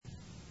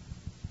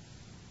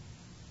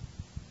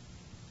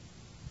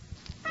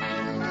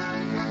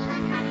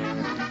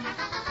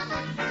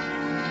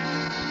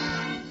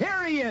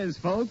is,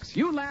 folks.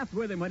 You laughed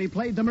with him when he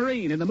played the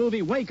Marine in the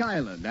movie Wake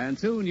Island, and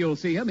soon you'll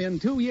see him in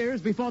 2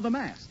 Years Before the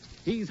Mast.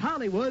 He's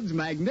Hollywood's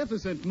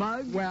magnificent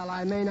mug. Well,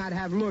 I may not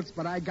have looks,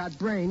 but I got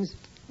brains.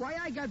 Why,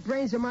 I got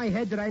brains in my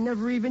head that I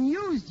never even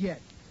used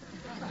yet.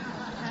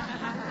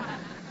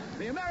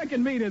 The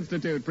American Meat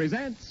Institute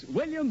presents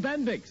William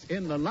Bendix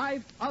in The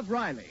Life of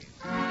Riley.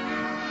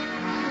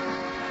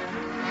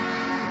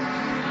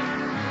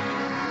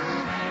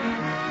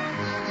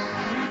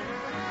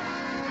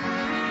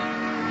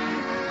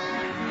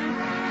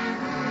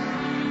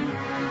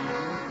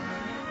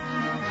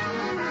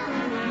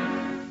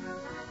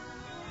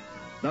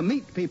 The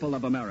meat people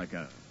of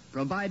America,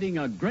 providing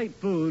a great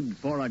food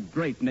for a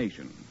great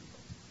nation.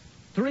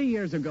 3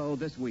 years ago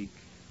this week,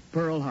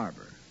 Pearl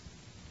Harbor.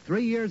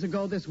 3 years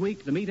ago this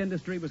week, the meat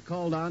industry was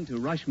called on to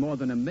rush more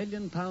than 1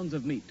 million pounds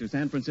of meat to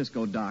San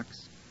Francisco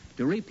docks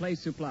to replace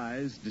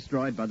supplies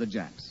destroyed by the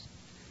Japs.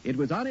 It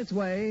was on its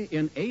way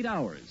in 8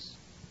 hours.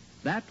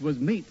 That was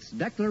meat's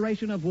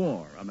declaration of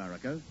war,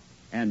 America,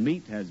 and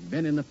meat has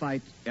been in the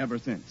fight ever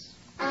since.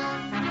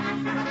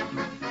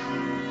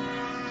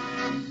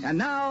 And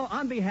now,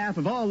 on behalf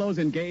of all those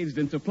engaged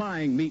in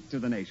supplying meat to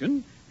the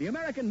nation, the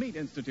American Meat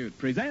Institute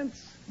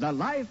presents The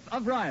Life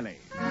of Riley.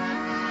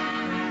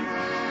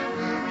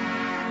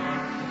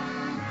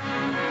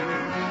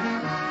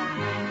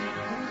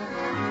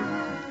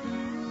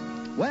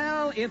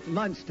 Well, it's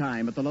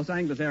lunchtime at the Los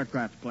Angeles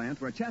aircraft plant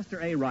where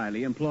Chester A.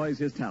 Riley employs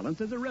his talents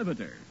as a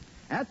riveter.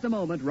 At the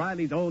moment,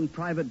 Riley's own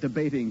private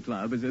debating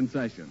club is in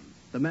session,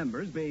 the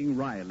members being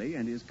Riley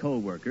and his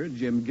co-worker,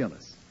 Jim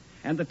Gillis.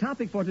 And the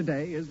topic for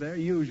today is their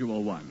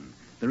usual one,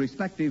 the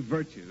respective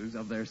virtues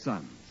of their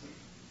sons.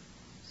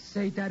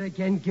 Say that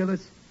again,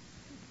 Gillis.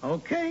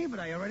 Okay, but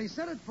I already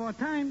said it 4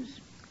 times.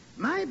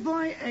 My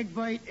boy,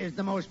 Egbert, is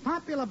the most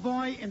popular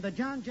boy in the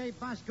John J.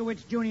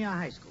 Boskowitz Junior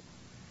High School.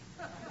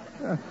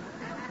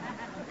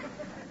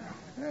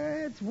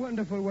 It's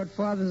wonderful what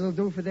fathers will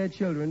do for their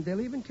children.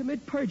 They'll even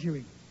commit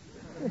perjury.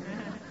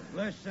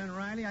 Listen,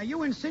 Riley, are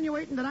you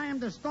insinuating that I am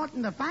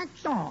distorting the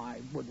facts? Oh,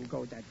 I wouldn't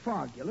go that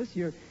far, Gillis.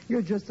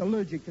 You're just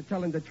allergic to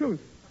telling the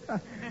truth.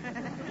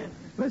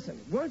 Listen,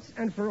 once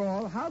and for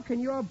all, how can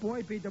your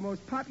boy be the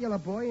most popular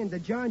boy in the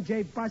John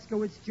J.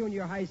 Boskowitz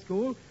Junior High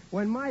School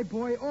when my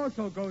boy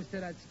also goes to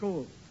that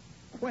school?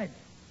 Qued.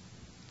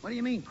 What do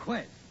you mean,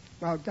 quid?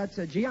 Well, that's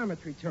a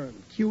geometry term.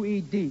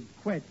 QED.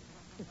 Qued.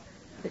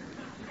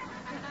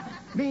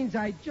 Means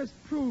I just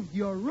proved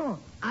you're wrong.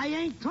 I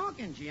ain't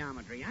talking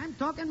geometry. I'm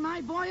talking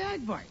my boy,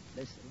 Egbert.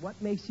 Listen,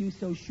 what makes you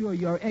so sure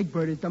your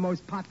Egbert is the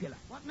most popular?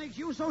 What makes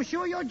you so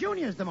sure your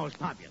junior's the most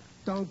popular?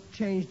 Don't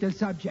change the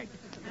subject.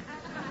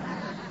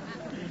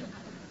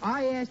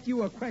 I asked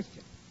you a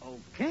question.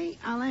 Okay,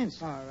 I'll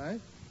answer. All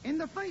right. In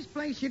the first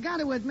place, you got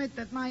to admit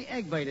that my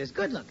Egbert is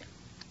good looking.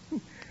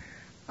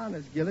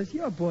 Honest, Gillis,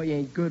 your boy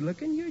ain't good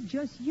looking. You're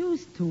just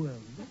used to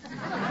him.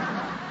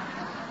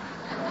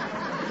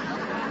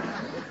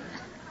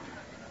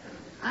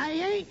 I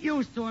ain't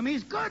used to him.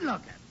 He's good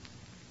looking.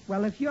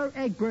 Well, if your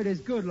Egbert is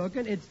good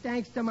looking, it's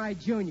thanks to my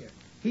junior.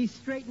 He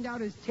straightened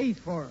out his teeth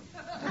for him.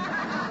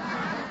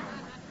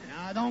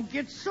 Now, don't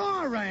get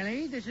sore,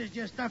 Riley. This is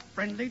just a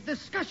friendly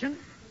discussion.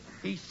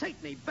 He's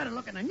certainly better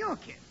looking than your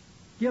kid.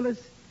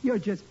 Gillis, you're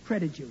just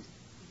prejudiced.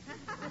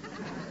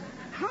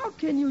 How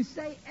can you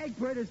say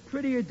Egbert is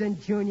prettier than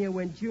Junior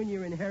when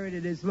Junior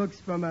inherited his looks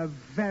from a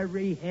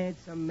very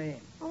handsome man?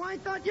 Oh, I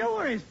thought you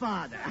were his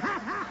father.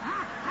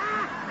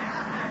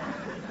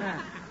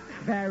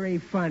 Very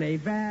funny,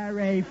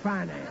 very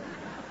funny.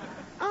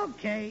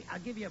 Okay, I'll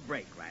give you a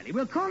break, Riley.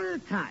 We'll call it a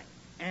tie.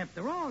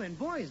 After all, in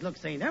boys,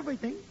 looks ain't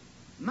everything.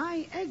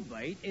 My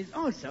Egbert is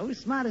also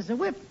smart as a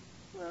whip.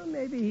 Well,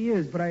 maybe he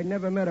is, but I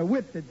never met a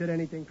whip that did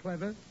anything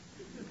clever.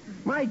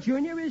 My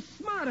junior is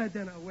smarter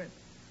than a whip.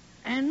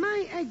 And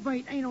my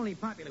Egbert ain't only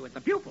popular with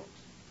the pupils.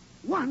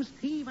 Once,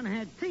 he even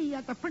had tea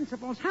at the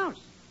principal's house.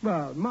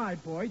 Well, my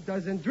boy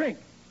doesn't drink.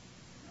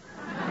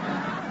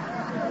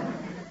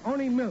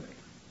 Only milk.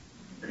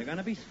 You're going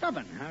to be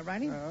stubborn, huh,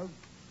 Riley?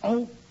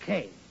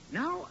 Okay.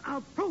 Now,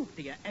 I'll prove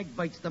to you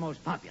Egbert's the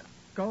most popular.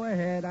 Go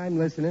ahead, I'm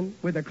listening,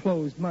 with a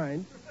closed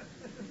mind.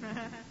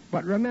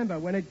 But remember,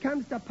 when it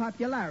comes to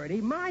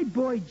popularity, my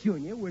boy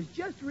Junior was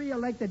just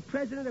re-elected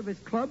president of his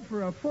club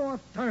for a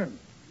 4th term.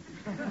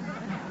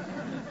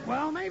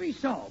 Well, maybe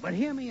so, but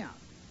hear me out.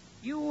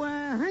 You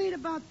heard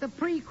about the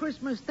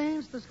pre-Christmas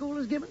dance the school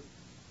is giving?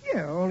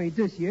 Yeah, only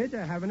this year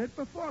they're having it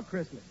before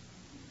Christmas.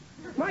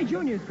 My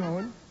junior's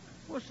going.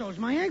 Well, so's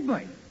my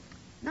Egbert.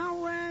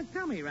 Now,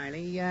 tell me,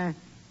 Riley, ever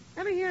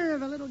hear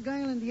of a little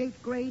girl in the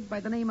 8th grade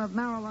by the name of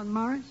Marilyn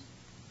Morris?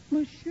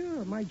 Well,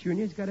 sure. My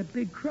junior's got a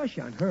big crush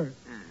on her.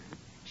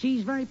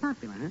 She's very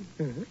popular, huh?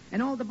 Uh-huh.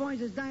 And all the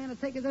boys is dying to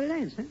take her to the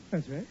dance, huh?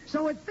 That's right.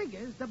 So it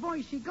figures the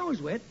boy she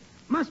goes with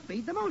must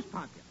be the most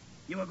popular.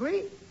 You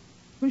agree?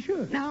 Well,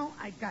 sure. Now,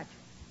 I got you.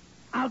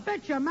 I'll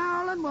bet you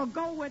Marilyn will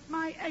go with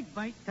my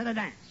Egbert to the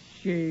dance.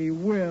 She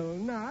will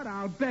not.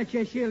 I'll bet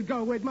you she'll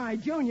go with my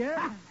junior.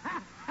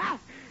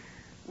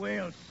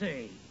 We'll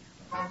see.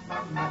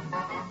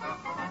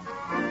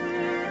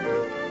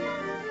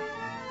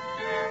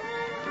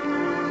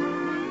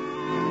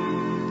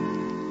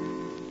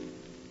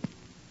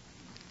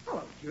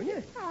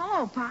 Junior.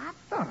 Hello, Pop.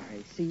 Oh,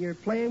 I see you're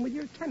playing with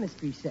your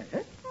chemistry set,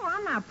 huh? Oh,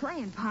 I'm not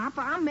playing, Pop.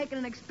 I'm making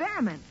an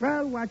experiment.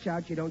 Well, watch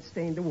out you don't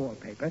stain the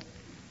wallpaper.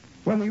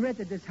 When we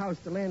rented this house,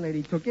 the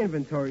landlady took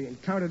inventory and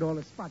counted all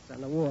the spots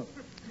on the wall.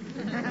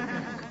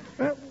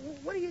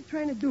 What are you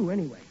trying to do,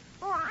 anyway?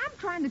 Oh, I'm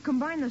trying to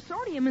combine the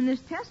sodium in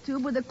this test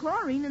tube with the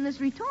chlorine in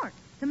this retort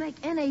to make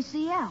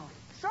NaCl,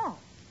 salt.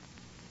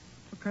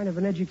 What kind of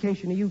an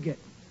education are you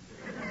getting?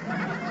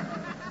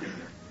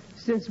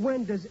 Since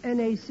when does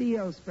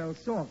NaCl spell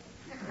salt?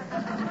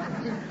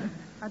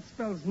 That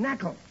spells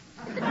knackle.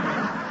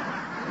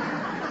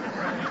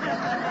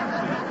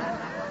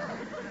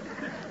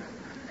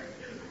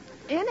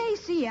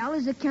 NaCl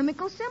is a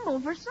chemical symbol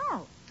for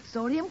salt,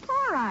 sodium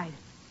chloride.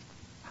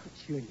 Oh,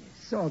 Junior,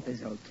 salt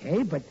is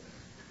okay, but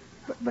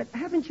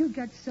haven't you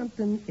got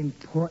something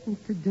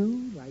important to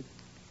do, like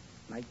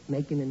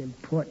making an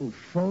important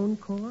phone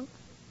call?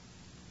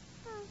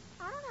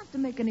 I don't have to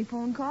make any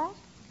phone calls.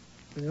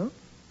 No?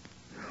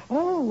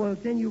 Oh, well,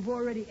 then you've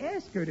already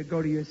asked her to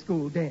go to your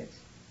school dance.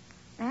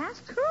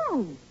 Ask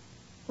who?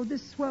 Well,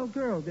 this swell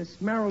girl, this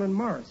Marilyn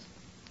Morris.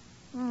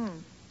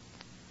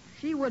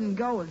 She wouldn't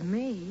go with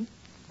me.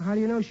 How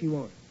do you know she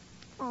won't?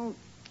 Oh,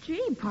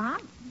 gee,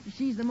 Pop.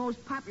 She's the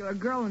most popular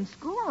girl in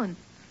school, and,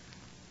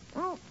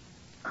 well,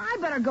 I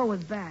better go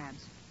with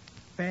Babs.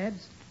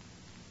 Babs?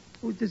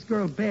 Who's this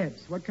girl,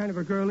 Babs? What kind of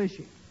a girl is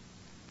she?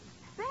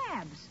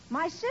 Babs,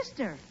 my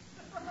sister.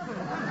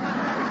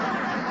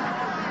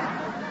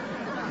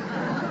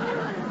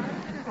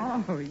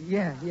 Oh,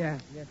 yeah.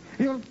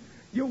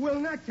 You will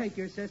not take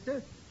your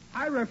sister.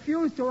 I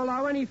refuse to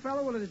allow any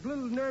fellow with as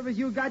little nerve as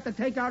you got to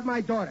take out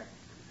my daughter.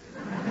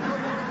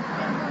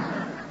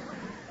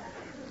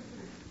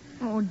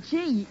 Oh,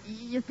 gee,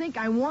 you think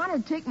I want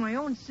to take my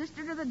own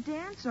sister to the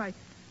dance?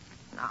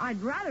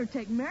 I'd rather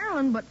take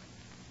Marilyn, but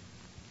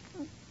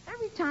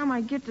every time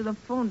I get to the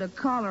phone to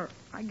call her,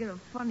 I get a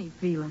funny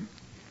feeling.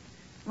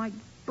 Like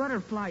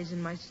butterflies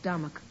in my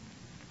stomach.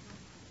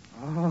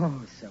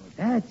 Oh, so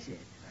that's it.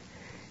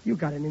 You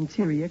got an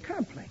interior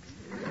complex.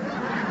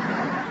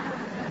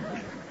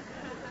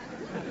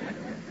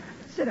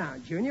 Sit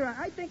down, Junior.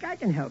 I think I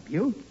can help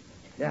you.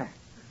 Yeah.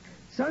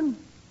 Son,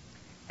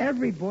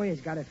 every boy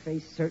has got to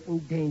face certain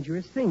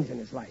dangerous things in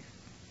his life.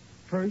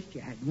 First,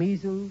 you had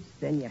measles,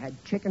 then you had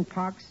chicken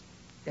pox,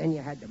 then you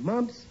had the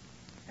mumps,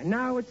 and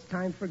now it's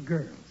time for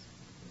girls.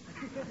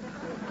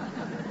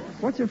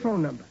 What's her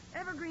phone number?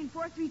 Evergreen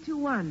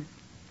 4321.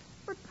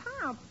 But,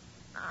 Pop,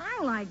 I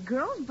like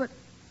girls, but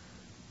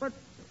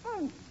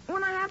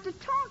when I have to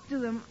talk to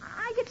them,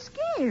 I get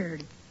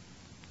scared.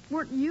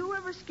 Weren't you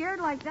ever scared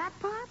like that,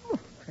 Pop?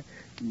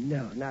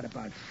 No, not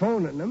about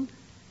phoning them.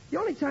 The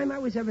only time I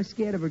was ever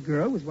scared of a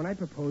girl was when I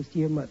proposed to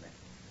your mother.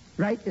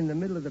 Right in the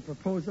middle of the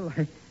proposal,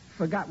 I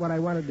forgot what I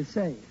wanted to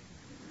say.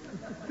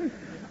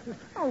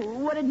 Oh,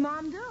 what did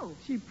Mom do?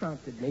 She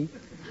prompted me.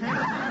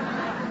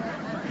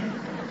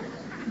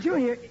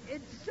 Junior,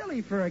 it's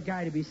silly for a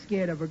guy to be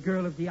scared of a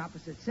girl of the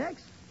opposite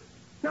sex.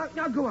 Now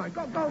go on.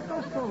 Go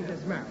phone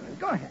this Marilyn.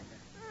 Go ahead.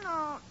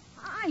 No,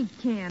 I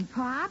can't,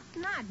 Pop.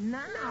 Not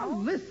now. Now,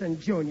 listen,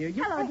 Junior.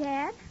 Hello,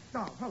 Dad.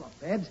 Oh, hello,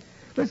 Babs.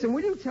 Listen,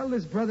 will you tell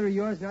this brother of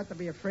yours not to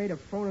be afraid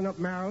of phoning up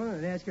Marilyn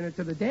and asking her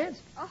to the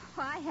dance? Oh,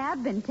 I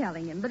have been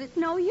telling him, but it's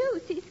no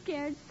use. He's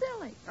scared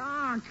silly.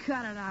 Oh,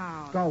 cut it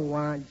out. Go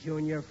on,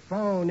 Junior.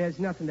 Phone. There's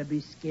nothing to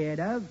be scared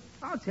of.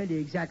 I'll tell you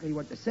exactly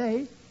what to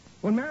say.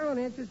 When Marilyn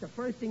answers, the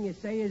first thing you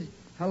say is,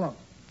 hello.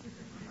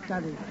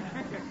 That'll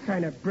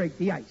kind of break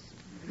the ice.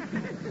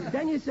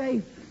 Then you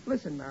say,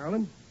 listen,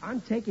 Marilyn,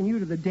 I'm taking you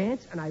to the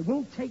dance, and I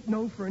won't take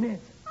no for an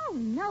answer. Oh,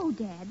 no,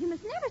 Dad. You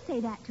must never say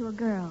that to a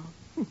girl.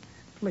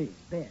 Please,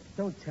 Babs,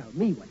 don't tell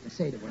me what to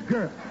say to a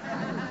girl.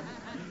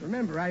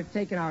 Remember, I've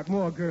taken out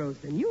more girls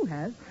than you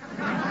have.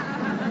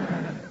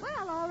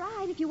 Well, all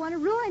right, if you want to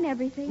ruin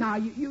everything. Now,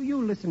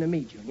 you listen to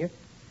me, Junior.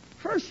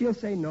 First you'll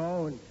say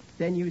no, and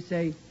then you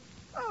say,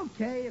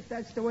 okay, if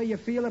that's the way you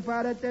feel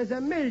about it, there's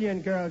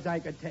 1,000,000 girls I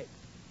could take.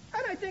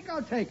 And I think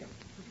I'll take them.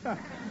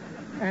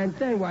 And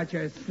then watch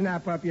her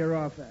snap up your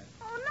offer.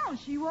 Oh, no,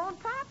 she won't,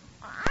 Pop.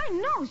 I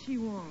know she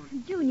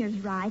won't. Junior's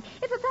right.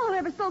 If a fellow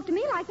ever spoke to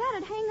me like that,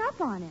 I'd hang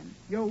up on him.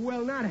 You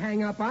will not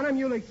hang up on him.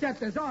 You'll accept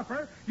his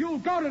offer. You'll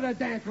go to the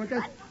dance with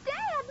us.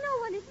 Dad, no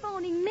one is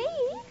phoning me.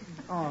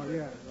 Oh,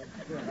 yeah.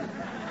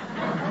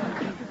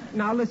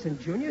 Now, listen,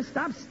 Junior,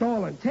 stop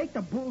stalling. Take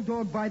the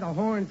bulldog by the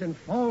horns and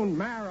phone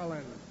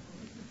Marilyn.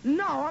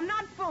 No, I'm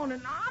not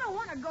phoning. I don't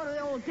want to go to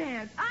the old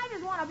dance. I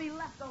just want to be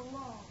left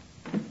alone.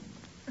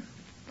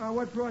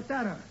 What brought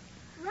that up?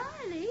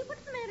 Riley,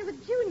 what's the matter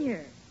with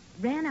Junior?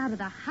 Ran out of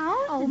the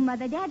house? Oh,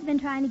 Mother, Dad's been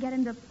trying to get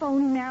him to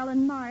phone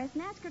Marilyn Morris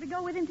and ask her to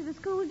go with him to the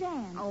school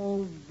dance.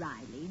 Oh,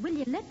 Riley, will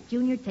you let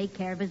Junior take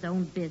care of his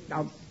own business?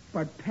 Now,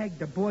 but, Peg,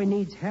 the boy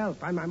needs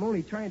help. I'm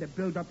only trying to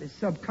build up his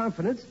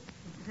self-confidence.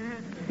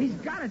 He's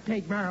got to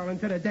take Marilyn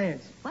to the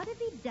dance. What if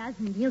he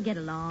doesn't? He'll get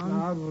along.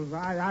 No,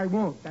 I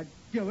won't. That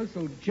Gillis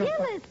will jump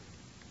Gillis!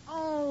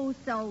 Oh,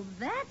 so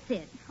that's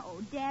it.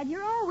 Oh, Dad,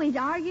 you're always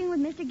arguing with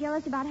Mr.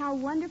 Gillis about how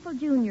wonderful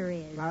Junior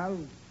is. Well,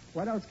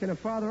 what else can a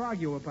father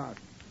argue about?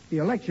 The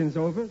election's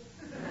over.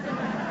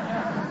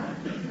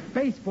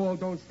 Baseball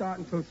don't start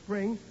until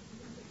spring.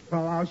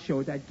 Well, I'll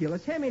show that,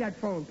 Gillis. Hand me that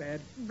phone,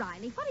 Babs.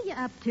 Riley, what are you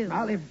up to?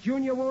 Well, if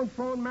Junior won't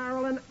phone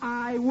Marilyn,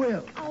 I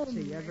will. Oh,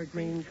 see,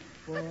 Evergreen.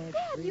 But,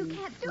 Dad, you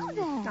can't do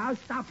that. Now,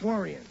 stop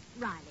worrying.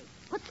 Riley,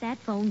 put that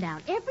phone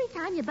down. Every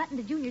time you butt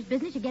into Junior's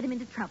business, you get him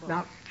into trouble.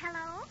 Now,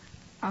 Hello?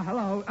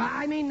 hello.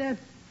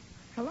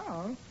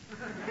 Hello.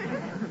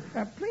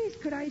 Please,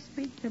 could I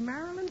speak to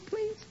Marilyn,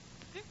 please?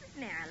 This is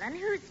Marilyn.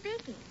 Who's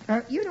speaking?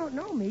 You don't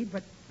know me,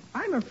 but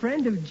I'm a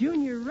friend of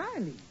Junior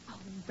Riley. Oh,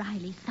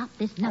 Riley, stop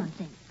this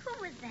nonsense.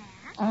 Who was that?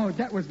 Oh,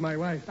 that was my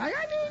wife. I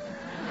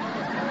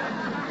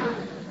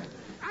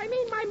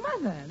mean my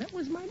mother. That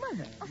was my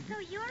mother. Oh, so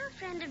you're a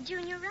friend of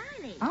Junior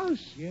Riley. Oh,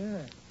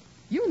 sure.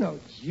 You know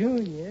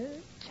Junior,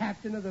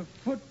 captain of the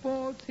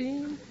football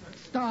team,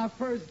 star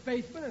first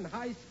baseman, and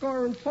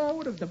high-scoring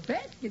forward of the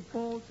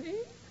basketball team.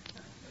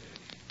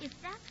 If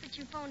that's what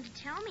you phoned to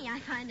tell me, I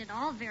find it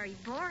all very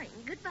boring.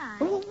 Goodbye.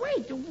 Oh,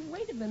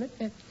 wait a minute.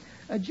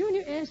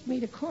 Junior asked me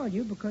to call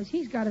you because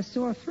he's got a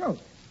sore throat.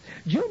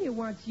 Junior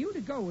wants you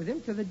to go with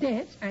him to the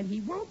dance, and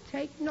he won't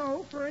take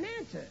no for an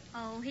answer.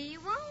 Oh, he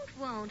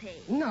won't he?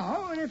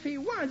 No, and if he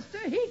wants to,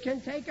 he can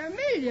take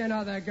 1,000,000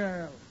 other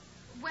girls.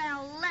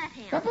 Well, let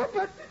him.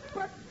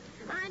 But...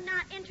 I'm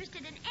not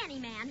interested in any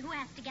man who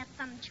has to get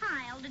some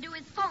child to do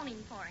his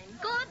phoning for him.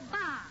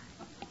 Goodbye.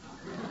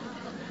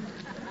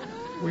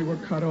 We were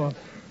cut off.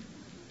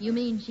 You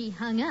mean she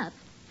hung up?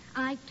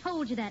 I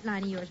told you that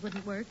line of yours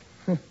wouldn't work.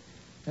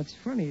 That's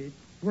funny. It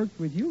worked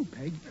with you,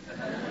 Peg.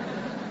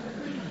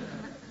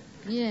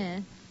 Yeah,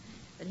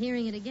 but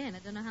hearing it again, I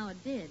don't know how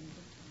it did.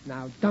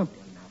 Now,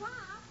 Dumpling, now. Pop,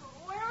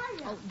 where are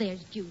you? Oh,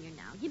 there's Junior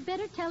now. You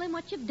better tell him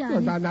what you've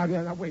done.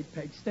 Now, wait,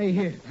 Peg. Stay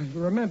here.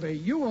 Remember,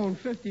 you own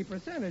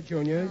 50% of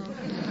Junior.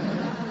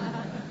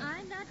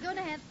 I'm not going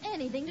to have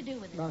anything to do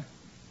with it.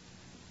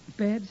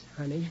 Babs,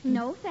 honey.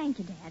 No, thank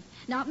you, Dad.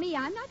 Not me.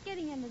 I'm not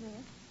getting into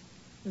this.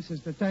 This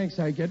is the thanks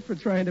I get for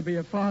trying to be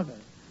a father.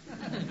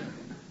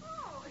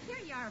 Oh, here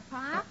you are,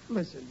 Pop.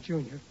 Listen,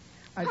 Junior.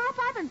 Pop,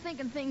 I've been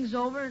thinking things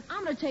over, and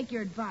I'm going to take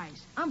your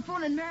advice. I'm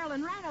phoning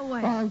Marilyn right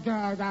away. Oh,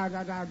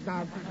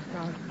 no.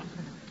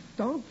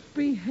 Don't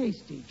be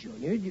hasty,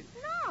 Junior.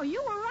 No,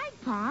 you were right,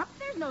 Pop.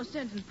 There's no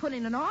sense in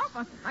putting it off.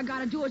 I got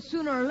to do it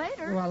sooner or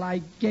later. Well,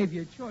 I gave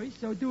you a choice,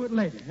 so do it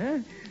later, huh?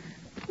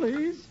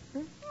 Please?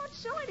 Oh, it's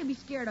silly to be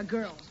scared of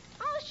girls.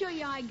 I'll show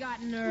you I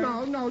got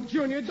nerve. No,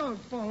 Junior, don't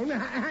phone.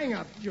 Hang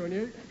up,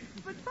 Junior.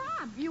 But,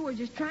 Pop, you were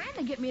just trying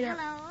to get me to...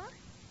 Hello?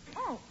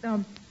 Oh,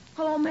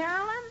 hello,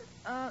 Marilyn?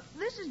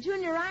 This is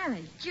Junior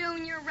Riley.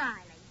 Junior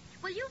Riley.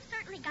 Well, you've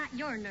certainly got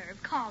your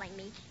nerve calling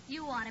me.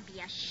 You ought to be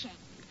ashamed.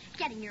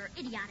 Getting your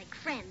idiotic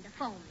friend to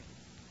phone me.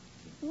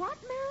 What,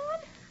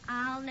 Marilyn?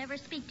 I'll never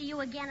speak to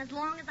you again as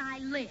long as I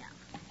live.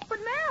 But,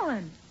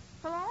 Marilyn.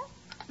 Hello?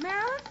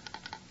 Marilyn?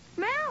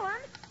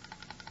 Marilyn?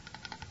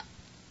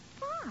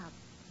 Pop,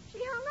 she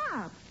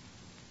hung up.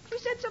 She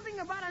said something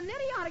about an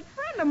idiotic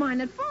friend of mine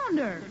that phoned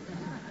her.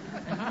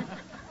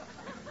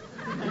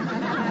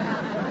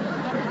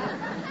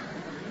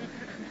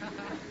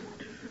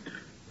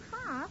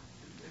 Pop,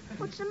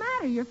 what's the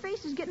matter? Your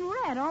face is getting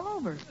red all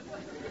over.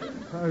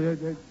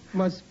 It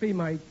must be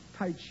my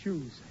tight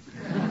shoes.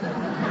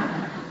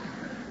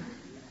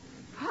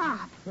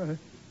 Pop,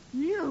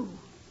 you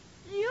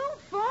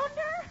phoned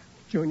her?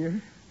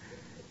 Junior,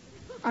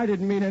 I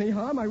didn't mean any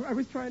harm. I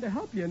was trying to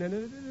help you, and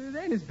it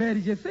ain't as bad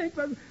as you think.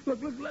 But look,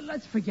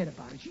 let's forget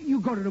about it. You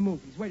go to the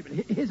movies. Wait a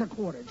minute. Here's a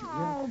quarter, Junior.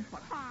 Oh,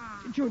 Pop.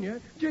 Junior,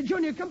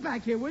 come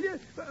back here, will you?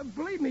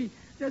 Believe me,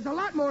 there's a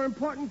lot more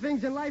important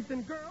things in life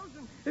than girls,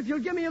 and if you'll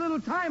give me a little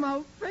time,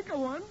 I'll think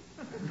of one.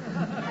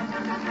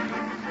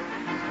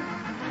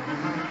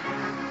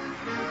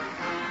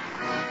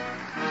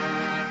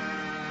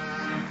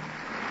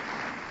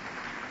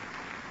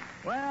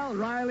 Well,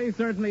 Riley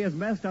certainly has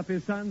messed up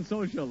his son's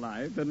social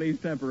life, at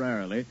least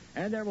temporarily,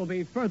 and there will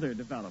be further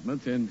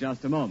developments in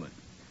just a moment.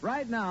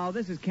 Right now,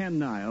 this is Ken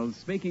Niles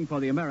speaking for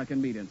the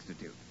American Meat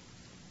Institute.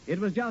 It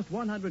was just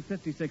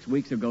 156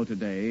 weeks ago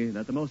today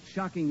that the most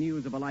shocking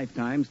news of a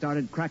lifetime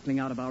started crackling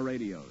out of our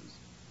radios.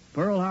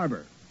 Pearl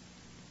Harbor.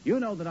 You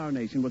know that our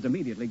nation was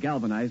immediately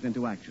galvanized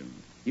into action.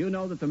 You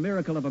know that the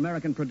miracle of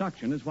American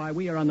production is why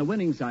we are on the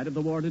winning side of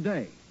the war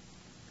today.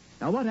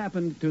 Now, what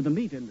happened to the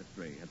meat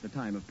industry at the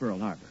time of Pearl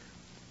Harbor?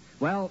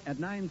 Well, at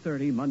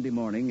 9:30 Monday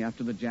morning,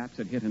 after the Japs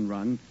had hit and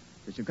run,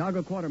 the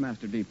Chicago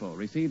Quartermaster Depot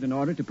received an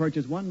order to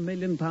purchase 1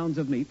 million pounds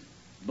of meat,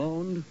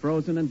 boned,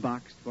 frozen, and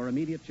boxed for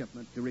immediate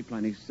shipment to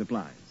replenish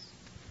supplies.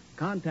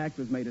 Contact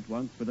was made at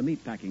once with the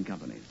meat packing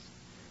companies.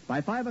 By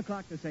 5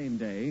 o'clock the same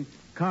day,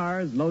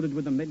 cars loaded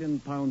with 1 million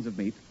pounds of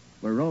meat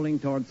were rolling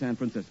toward San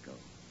Francisco.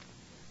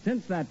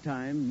 Since that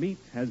time, meat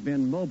has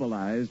been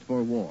mobilized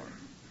for war.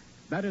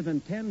 Better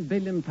than 10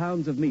 billion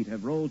pounds of meat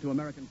have rolled to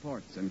American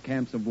ports and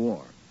camps of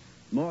war.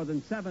 More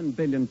than 7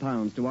 billion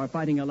pounds to our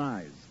fighting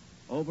allies,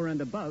 over and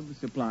above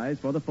supplies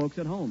for the folks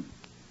at home.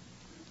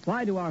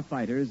 Why do our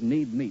fighters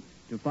need meat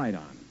to fight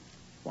on?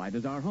 Why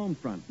does our home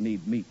front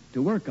need meat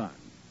to work on?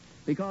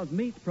 Because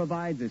meat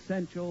provides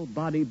essential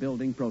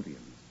body-building proteins.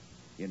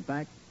 In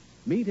fact,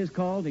 meat is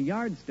called a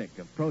yardstick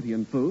of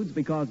protein foods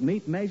because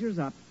meat measures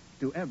up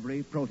to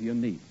every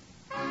protein need.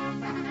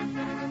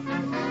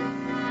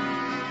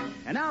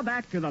 And now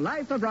back to the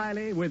life of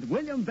Riley with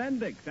William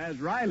Bendix as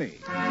Riley.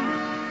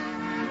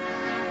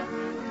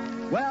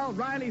 Well,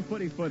 Riley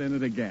put his foot in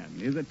it again.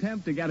 His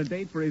attempt to get a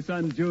date for his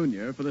son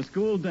Junior for the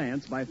school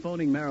dance by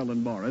phoning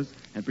Marilyn Morris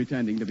and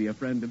pretending to be a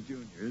friend of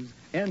Junior's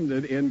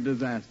ended in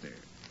disaster.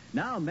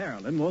 Now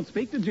Marilyn won't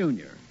speak to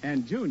Junior,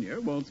 and Junior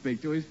won't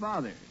speak to his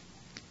father.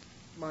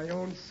 My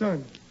own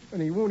son,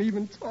 and he won't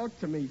even talk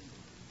to me.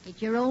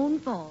 It's your own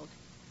fault.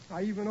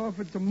 I even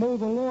offered to mow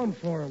the lawn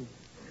for him.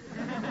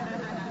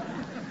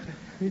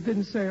 He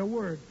didn't say a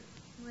word.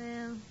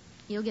 Well,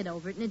 he'll get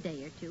over it in a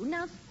day or two.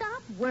 Now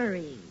stop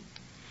worrying.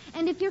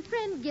 And if your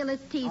friend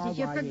Gillis teases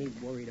you I for...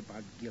 ain't worried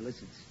about Gillis.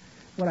 It's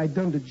what I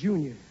done to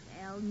Junior.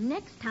 Well,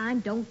 next time,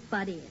 don't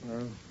butt in.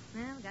 Well,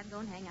 Got to go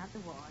and hang out the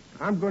wash.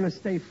 I'm going to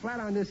stay flat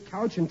on this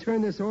couch and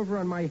turn this over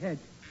on my head.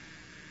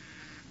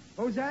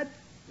 Who's that?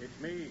 It's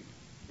me,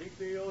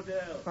 Digby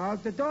Odell.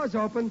 The door's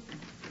open.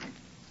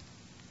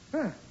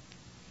 Huh.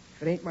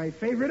 If it ain't my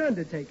favorite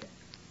undertaker.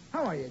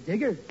 How are you,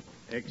 Digger?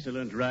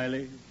 Excellent,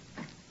 Riley.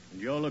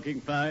 And you're looking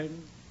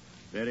fine.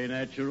 Very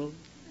natural.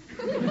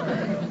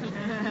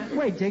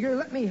 Wait, Digger,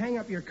 let me hang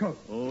up your coat.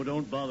 Oh,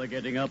 don't bother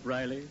getting up,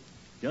 Riley.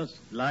 Just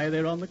lie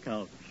there on the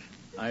couch.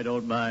 I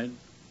don't mind.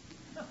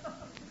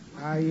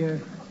 I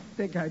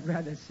think I'd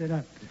rather sit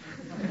up.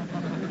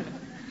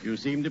 You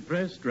seem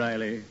depressed,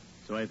 Riley,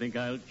 so I think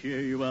I'll cheer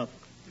you up.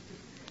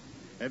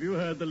 Have you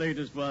heard the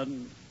latest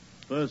one?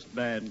 First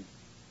man,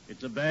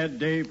 it's a bad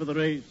day for the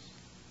race.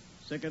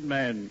 Second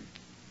man,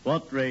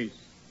 what race?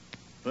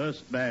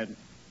 First man,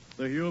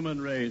 the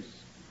human race.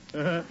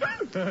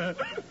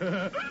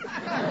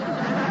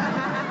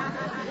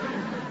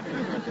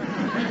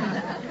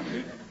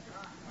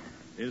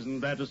 Isn't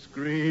that a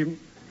scream?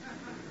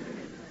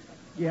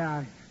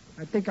 Yeah,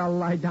 I think I'll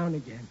lie down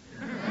again.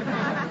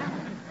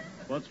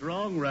 What's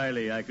wrong,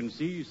 Riley? I can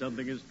see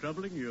something is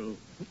troubling you.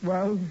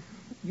 Well,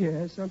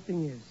 yeah,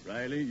 something is.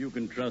 Riley, you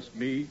can trust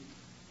me.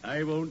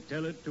 I won't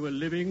tell it to a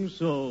living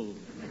soul.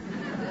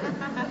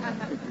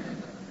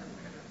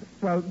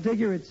 Well,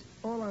 Digger, it's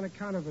all on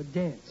account of a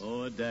dance.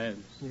 Oh, a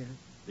dance. Yeah.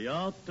 The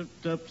art of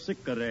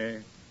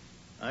terpsichore.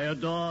 I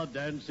adore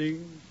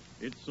dancing.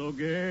 It's so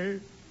gay.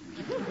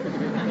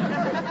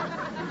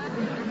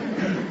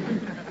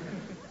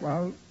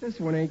 Well, this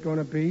one ain't going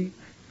to be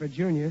for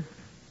Junior.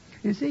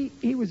 You see,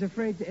 he was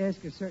afraid to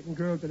ask a certain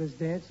girl to this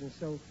dance, and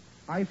so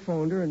I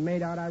phoned her and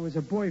made out I was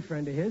a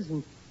boyfriend of his,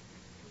 and,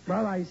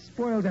 well, I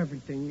spoiled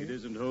everything. It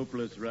isn't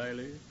hopeless,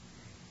 Riley.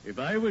 If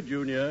I were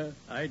Junior,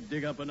 I'd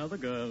dig up another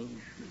girl.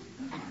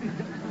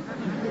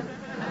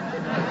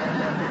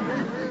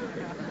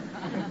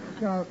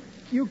 Now,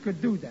 you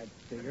could do that,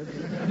 Digger.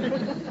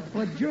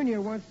 But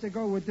Junior wants to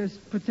go with this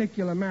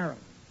particular Marilyn.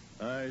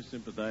 I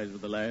sympathize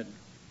with the lad.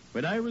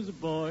 When I was a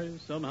boy,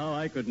 somehow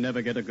I could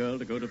never get a girl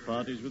to go to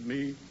parties with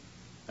me.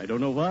 I don't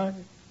know why.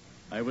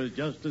 I was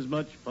just as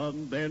much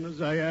fun then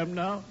as I am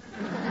now.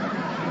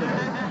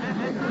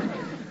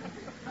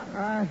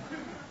 I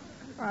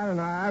don't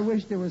know. I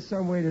wish there was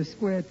some way to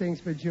square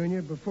things for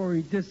Junior before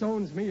he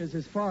disowns me as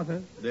his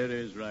father. There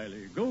is,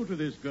 Riley. Go to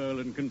this girl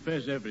and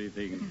confess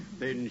everything.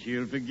 Then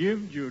she'll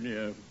forgive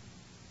Junior.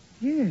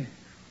 Yeah,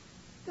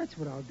 that's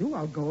what I'll do.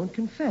 I'll go and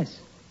confess.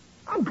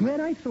 I'm glad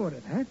I thought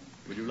of that.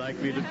 Would you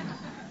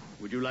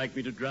like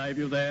me to drive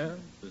you there?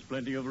 There's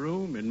plenty of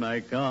room in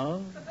my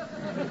car.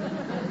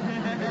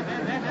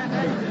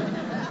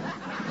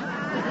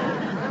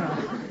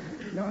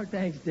 No,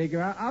 thanks,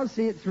 Digger. I'll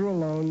see it through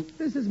alone.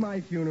 This is my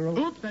funeral.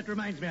 Oops, that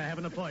reminds me I have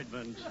an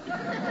appointment.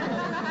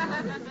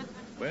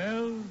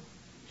 Well,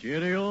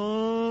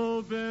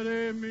 cheerio,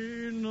 bury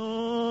me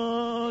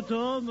not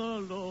on the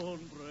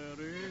lone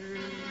prairie.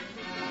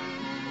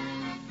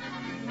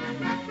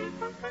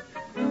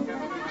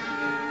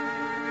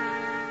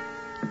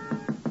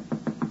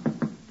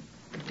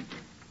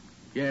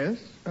 Yes,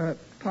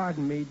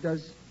 Pardon me.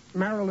 Does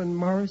Marilyn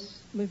Morris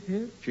live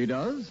here? she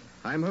does.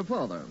 I'm her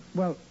father.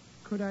 Well,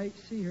 could I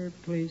see her,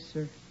 please,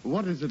 sir?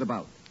 What is it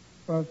about?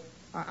 Well,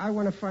 I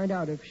want to find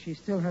out if she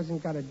still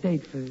hasn't got a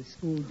date for the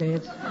school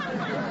dance.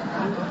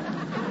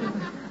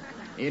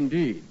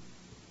 Indeed.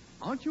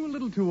 Aren't you a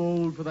little too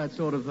old for that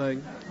sort of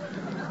thing?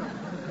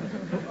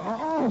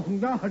 Oh,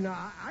 no,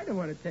 I don't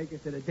want to take her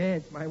to the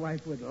dance. My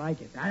wife wouldn't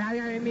like it.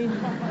 I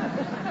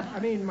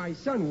mean, my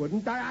son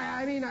wouldn't.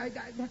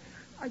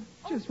 I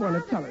just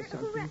want to tell her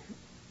something.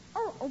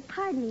 Oh,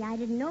 pardon me. I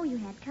didn't know you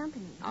had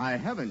company. I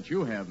haven't.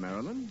 You have,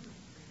 Marilyn.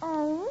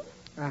 Oh?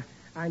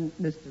 I'm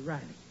Mr.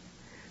 Riley.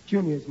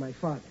 Junior's my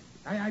father.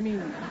 I'm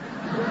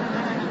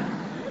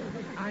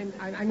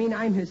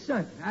his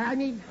son.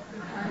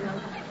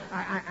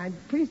 I'm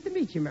pleased to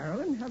meet you,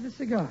 Marilyn. Have a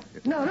cigar.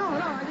 No.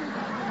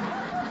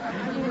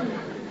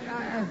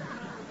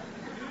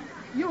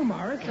 You,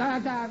 Morris.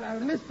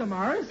 Mr.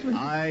 Morris.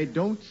 I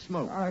don't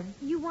smoke.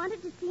 You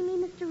wanted to see me,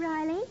 Mr.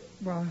 Riley?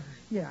 Well,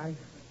 yeah, I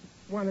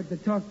wanted to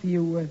talk to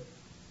you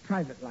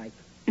private-like.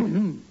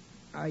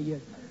 I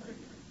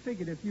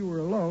figured if you were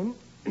alone,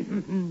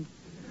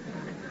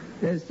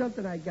 There's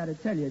something I got to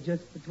tell you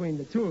just between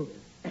the two of us.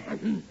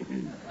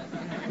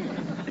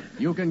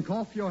 You can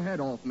cough your head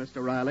off,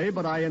 Mr. Riley,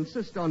 but I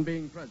insist on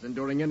being present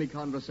during any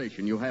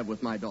conversation you have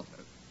with my daughter.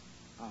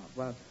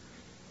 Well,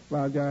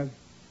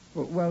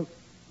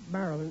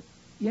 Marilyn,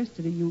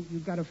 yesterday you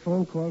got a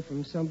phone call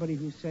from somebody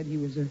who said he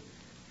was a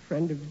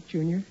friend of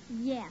Junior?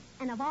 Yes,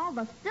 and of all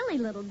the silly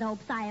little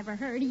dopes I ever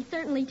heard, he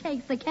certainly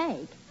takes the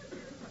cake.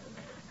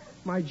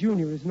 My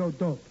Junior is no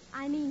dope.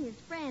 I mean his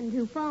friend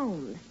who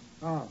phoned.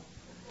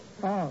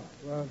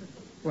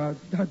 Well,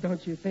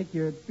 don't you think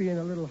you're being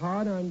a little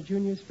hard on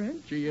Junior's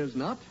friend? She is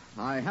not.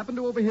 I happened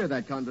to overhear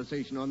that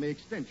conversation on the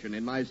extension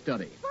in my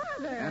study.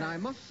 Father! And I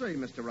must say,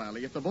 Mr.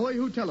 Riley, if the boy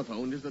who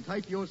telephoned is the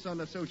type your son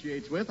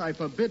associates with, I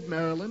forbid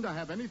Marilyn to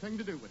have anything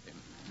to do with him.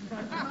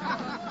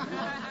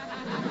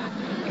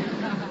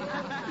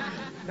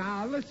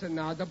 Now, listen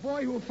now. The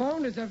boy who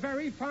phoned is a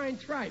very fine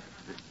tripe.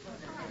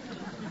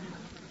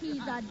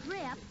 He's a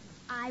drip.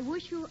 I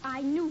wish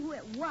I knew who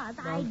it was.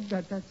 Well,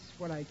 that's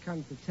what I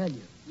come to tell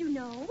you. You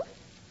know?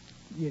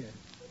 Yeah.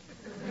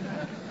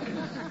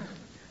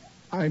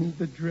 I'm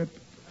the drip.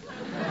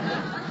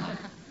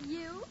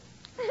 You?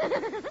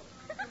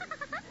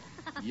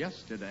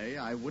 Yesterday,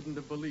 I wouldn't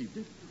have believed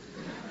it.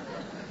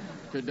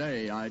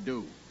 Today, I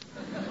do.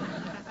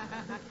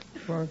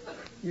 Well,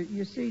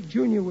 you see,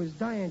 Junior was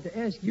dying to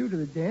ask you to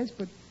the dance,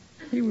 but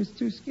he was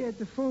too scared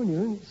to phone you,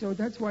 and so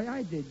that's why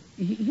I did.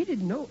 He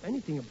didn't know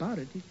anything about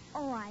it.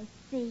 Oh, I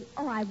see.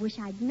 Oh, I wish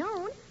I'd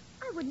known.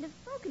 I wouldn't have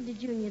spoken to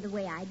Junior the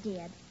way I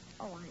did.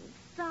 Oh, I'm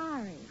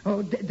sorry.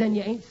 Oh, then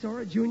you ain't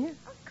sorry, Junior?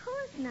 Of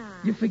course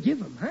not. You forgive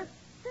him, huh?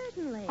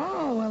 Certainly.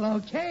 Oh, well,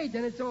 okay.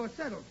 Then it's all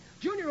settled.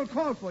 Junior will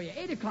call for you,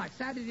 8 o'clock,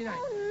 Saturday night.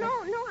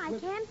 Oh, no, I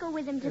can't go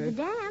with him to the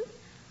dance.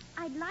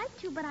 I'd like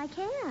to, but I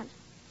can't.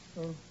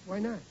 Oh, why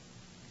not?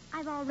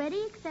 I've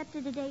already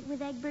accepted a date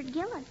with Egbert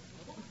Gillis.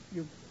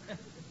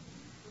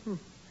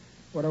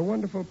 What a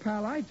wonderful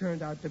pal I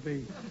turned out to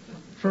be.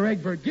 For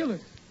Egbert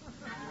Gillis.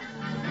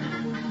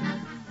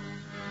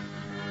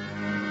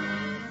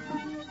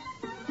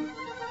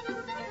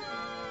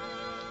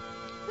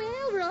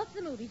 Well, we're off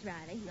to the movies,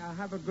 Riley. Now,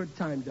 have a good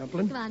time,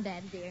 Dumpling. Come on,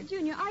 Dad, dear.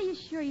 Junior, are you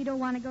sure you don't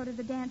want to go to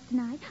the dance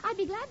tonight? I'd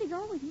be glad to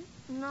go with you.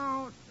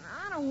 No,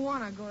 I don't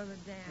want to go to the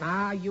dance.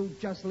 Ah, you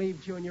just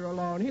leave Junior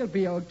alone. He'll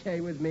be okay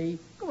with me.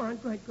 Go on,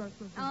 go ahead.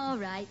 All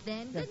right,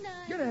 then. Good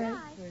night. Good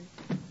night.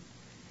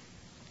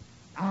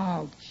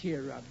 Oh,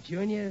 cheer up,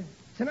 Junior.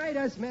 Tonight,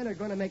 us men are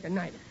going to make a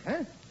night of it,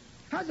 huh?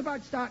 How's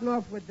about starting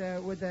off with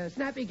a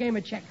snappy game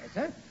of checkers,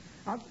 huh?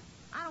 I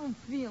don't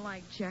feel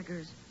like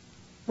checkers.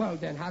 Well,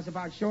 then, how's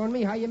about showing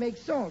me how you make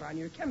salt on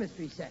your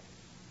chemistry set?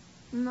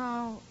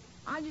 No,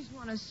 I just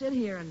want to sit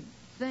here and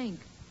think.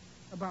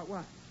 About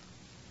what?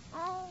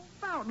 Oh,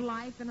 about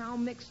life and how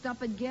mixed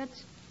up it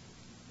gets.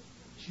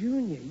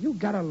 Junior, you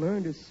got to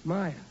learn to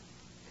smile.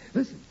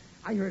 Listen,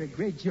 I heard a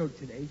great joke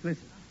today.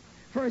 Listen.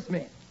 First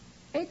man,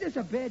 ain't this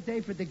a bad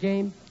day for the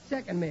game?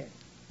 Second man,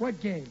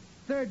 what game?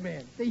 Third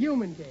man, the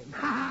human game.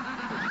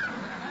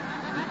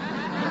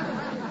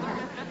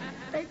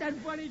 Ain't that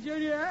funny,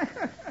 Junior?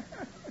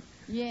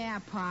 Yeah,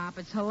 Pop,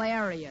 it's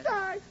hilarious.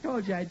 I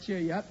told you I'd cheer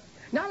you up.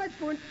 Now let's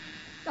go in.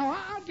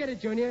 Oh, I'll get it,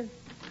 Junior.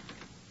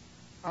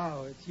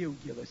 Oh, it's you,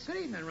 Gillis. Good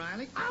evening,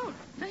 Riley. Oh,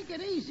 take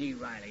it easy,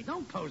 Riley.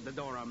 Don't close the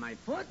door on my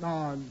foot. Oh,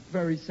 I'm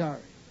very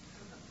sorry.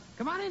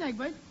 Come on in,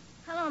 Egbert.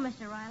 Hello,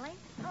 Mr. Riley.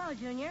 Hello,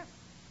 Junior.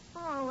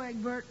 Hello,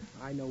 Egbert.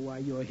 I know why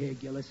you're here,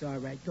 Gillis. All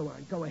right, go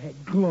on. Go ahead.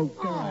 Gloat.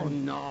 Go Oh,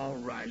 on. no,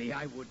 Riley,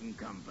 I wouldn't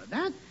come for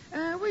that.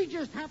 We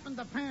just happened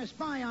to pass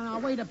by on our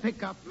way to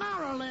pick up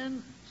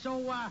Marilyn,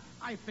 so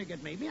I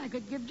figured maybe I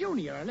could give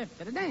Junior a lift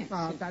to the dance.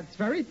 Oh, that's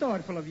very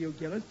thoughtful of you,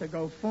 Gillis, to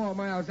go 4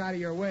 miles out of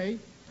your way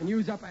and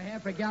use up a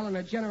half a gallon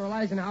of General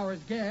Eisenhower's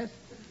gas.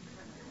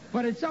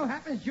 But it so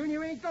happens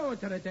Junior ain't going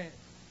to the dance.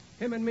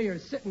 Him and me are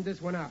sitting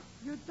this one out.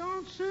 You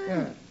don't say.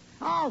 Yeah.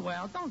 Oh,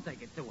 well, don't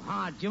take it too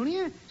hard,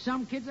 Junior.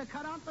 Some kids are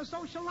cut out for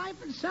social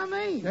life and some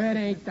ain't. It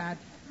ain't that.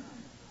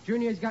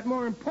 Junior's got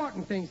more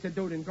important things to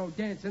do than go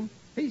dancing.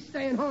 He's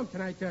staying home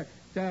tonight to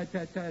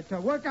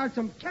work out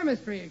some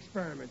chemistry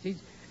experiments.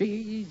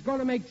 He's going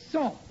to make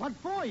salt. What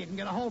for? You can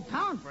get a whole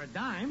pound for a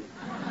dime.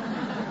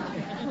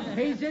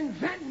 He's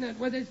inventing it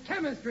with his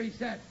chemistry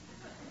set.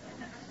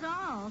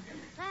 Salt?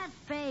 That's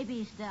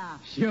baby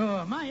stuff.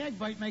 Sure, my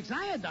Egbert makes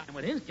iodine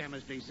with his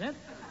chemistry set.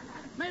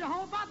 Made a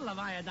whole bottle of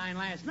iodine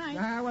last night.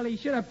 Ah, well, he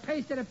should have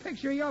pasted a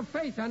picture of your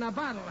face on the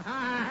bottle.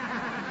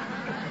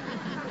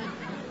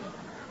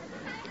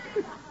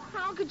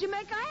 How could you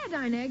make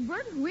iodine,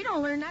 Egbert? We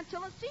don't learn that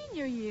till a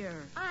senior year.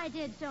 I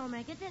did so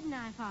make it, didn't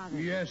I, Father?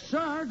 Yes,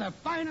 sir. The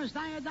finest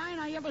iodine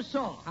I ever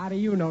saw. How do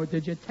you know?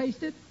 Did you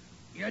taste it?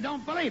 You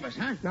don't believe us,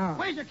 huh? No.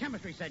 Where's your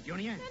chemistry set,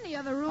 Junior? In the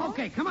other room.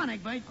 Okay, come on,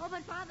 Egbert. Oh,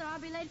 but, Father, I'll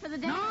be late for the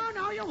dance.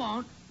 No, you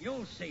won't.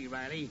 You'll see,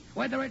 Riley.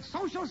 Whether it's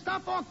social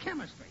stuff or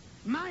chemistry,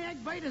 my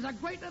Egbert is a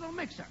great little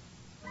mixer.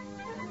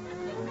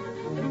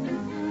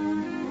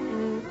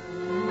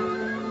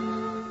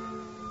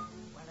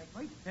 Well,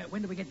 Egbert,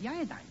 when do we get the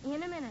iodine?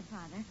 In a minute,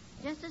 Father.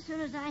 just as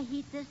soon as I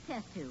heat this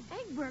test tube.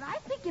 Egbert, I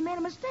think you made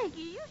a mistake.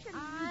 You should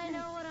have... I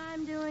know what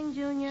I'm doing,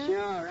 Junior.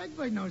 Sure,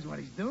 Egbert knows what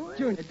he's doing.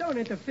 Junior, don't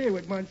interfere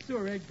with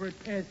Monsieur Egbert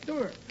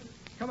Pasteur.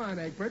 Come on,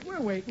 Egbert.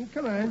 We're waiting.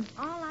 Come on.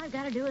 All I've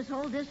got to do is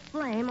hold this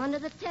flame under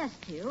the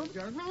test tube. Look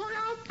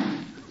out!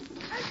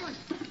 Egbert!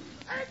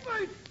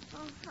 Egbert!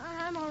 Oh,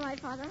 I'm all right,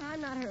 Father.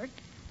 I'm not hurt.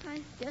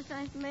 I guess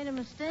I made a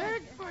mistake.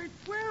 Egbert,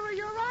 where are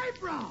your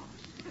eyebrows?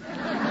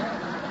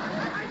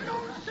 I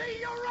don't see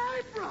your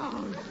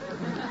eyebrows.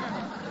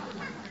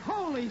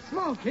 Holy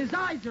smoke, his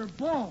eyes are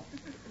bald.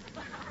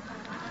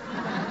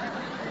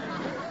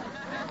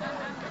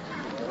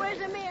 Where's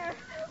the mirror?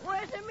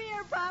 Where's the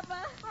mirror,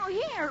 Papa? Oh,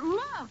 here,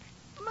 look.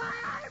 My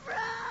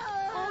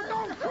eyebrows! Oh,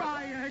 don't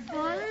cry,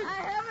 Egbert.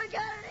 I haven't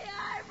got any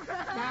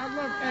eyebrows. Now,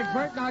 look,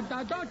 Egbert,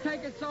 now, don't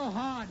take it so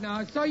hard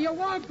now, so you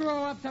won't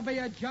grow up to be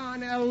a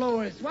John L.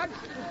 Lewis. What?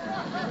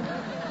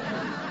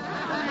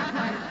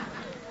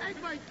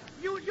 Egbert,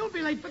 you'll be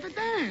late for the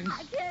dance.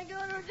 I can't go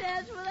to a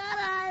dance without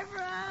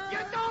eyebrows. You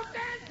don't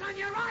dance on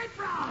your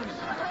eyebrows.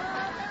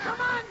 Come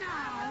on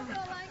now. I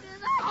don't like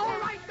this. All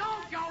right,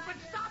 don't go, but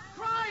stop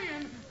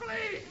crying.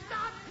 Please,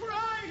 stop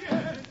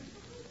crying.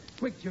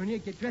 Quick, Junior,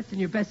 get dressed in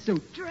your best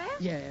suit. Dress?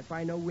 Yeah, if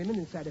I know women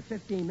inside of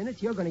 15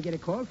 minutes, you're going to get a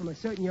call from a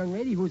certain young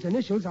lady whose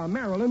initials are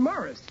Marilyn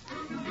Morris.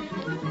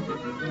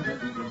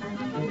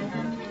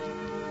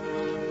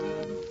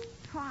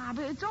 Pop,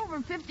 it's over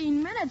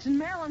 15 minutes and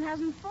Marilyn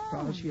hasn't phoned.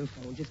 Oh, she'll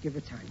phone. Just give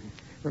her time.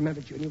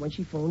 Remember, Junior, when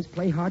she phones,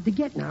 play hard to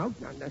get now.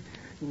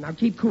 Now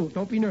keep cool.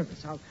 Don't be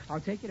nervous. I'll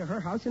take you to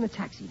her house in a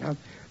taxi. Now,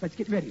 let's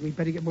get ready. We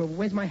better get... Well,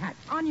 where's my hat?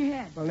 On your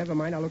head. Well, never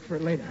mind. I'll look for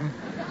it later.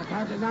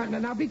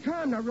 Now, be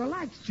calm. Now,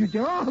 relax,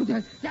 Junior. Oh,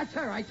 that's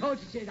her. I told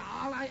you.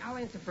 I'll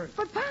answer first.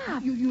 But,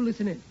 Pop... You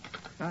listen in.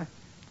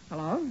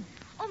 Hello?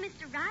 Oh,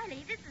 Mr.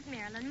 Riley, this is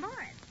Marilyn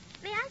Morris.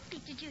 May I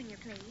speak to Junior,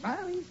 please?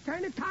 Well, he's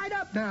kind of tied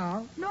up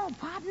now. No,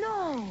 Pop,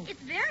 no.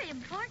 It's very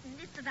important.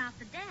 It's about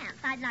the dance.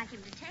 I'd like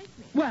him to take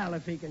me. Well,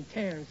 if he can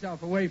tear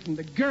himself away from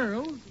the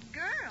girls.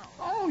 Girls?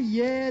 Oh,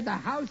 yeah, the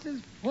house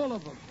is full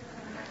of them.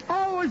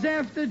 Always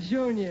after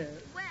Junior.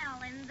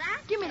 Well, in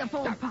that Give me the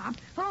phone, Pop.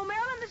 Hello,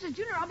 Marilyn. This is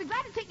Junior. I'll be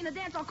glad to take you to the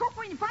dance. I'll call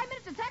for you in 5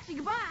 minutes. A taxi.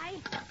 Goodbye.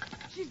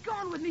 She's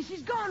gone with me.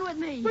 She's gone with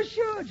me. For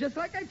sure, just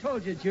like I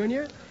told you,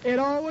 Junior. It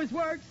always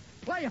works.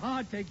 Play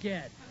hard to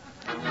get.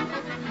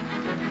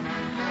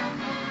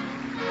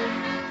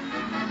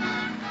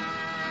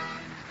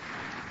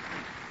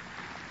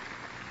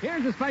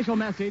 Here's a special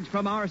message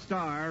from our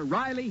star,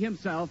 Riley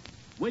himself,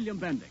 William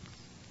Bendix.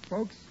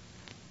 Folks,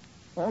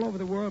 all over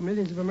the world,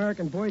 millions of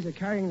American boys are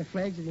carrying the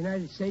flags of the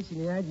United States and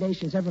the United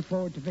Nations ever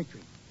forward to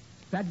victory.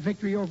 That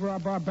victory over our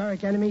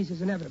barbaric enemies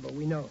is inevitable,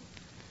 we know.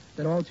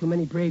 That all too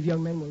many brave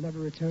young men will never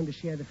return to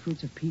share the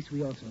fruits of peace,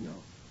 we also know.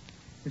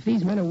 If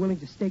these men are willing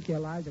to stake their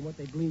lives on what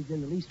they believed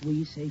in, the least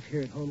we, safe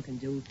here at home, can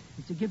do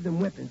is to give them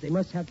weapons they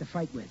must have to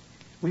fight with.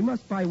 We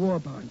must buy war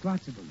bonds,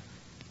 lots of them.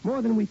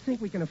 More than we think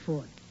we can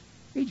afford.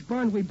 Each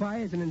bond we buy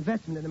is an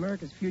investment in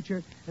America's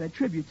future and a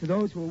tribute to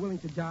those who are willing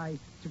to die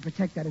to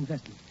protect that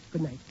investment.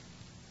 Good night.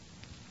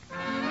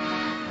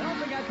 Don't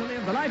forget to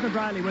live the life of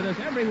Riley with us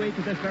every week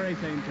at this very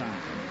same time.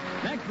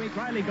 Next week,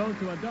 Riley goes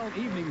to adult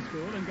evening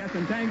school and gets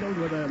entangled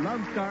with a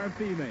love-starved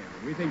female.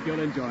 We think you'll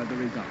enjoy the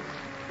results.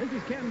 This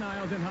is Ken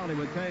Niles in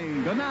Hollywood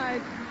saying good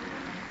night.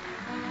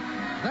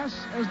 This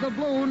is the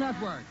Blue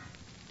Network.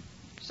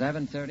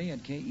 7:30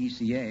 at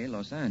KECA,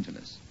 Los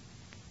Angeles.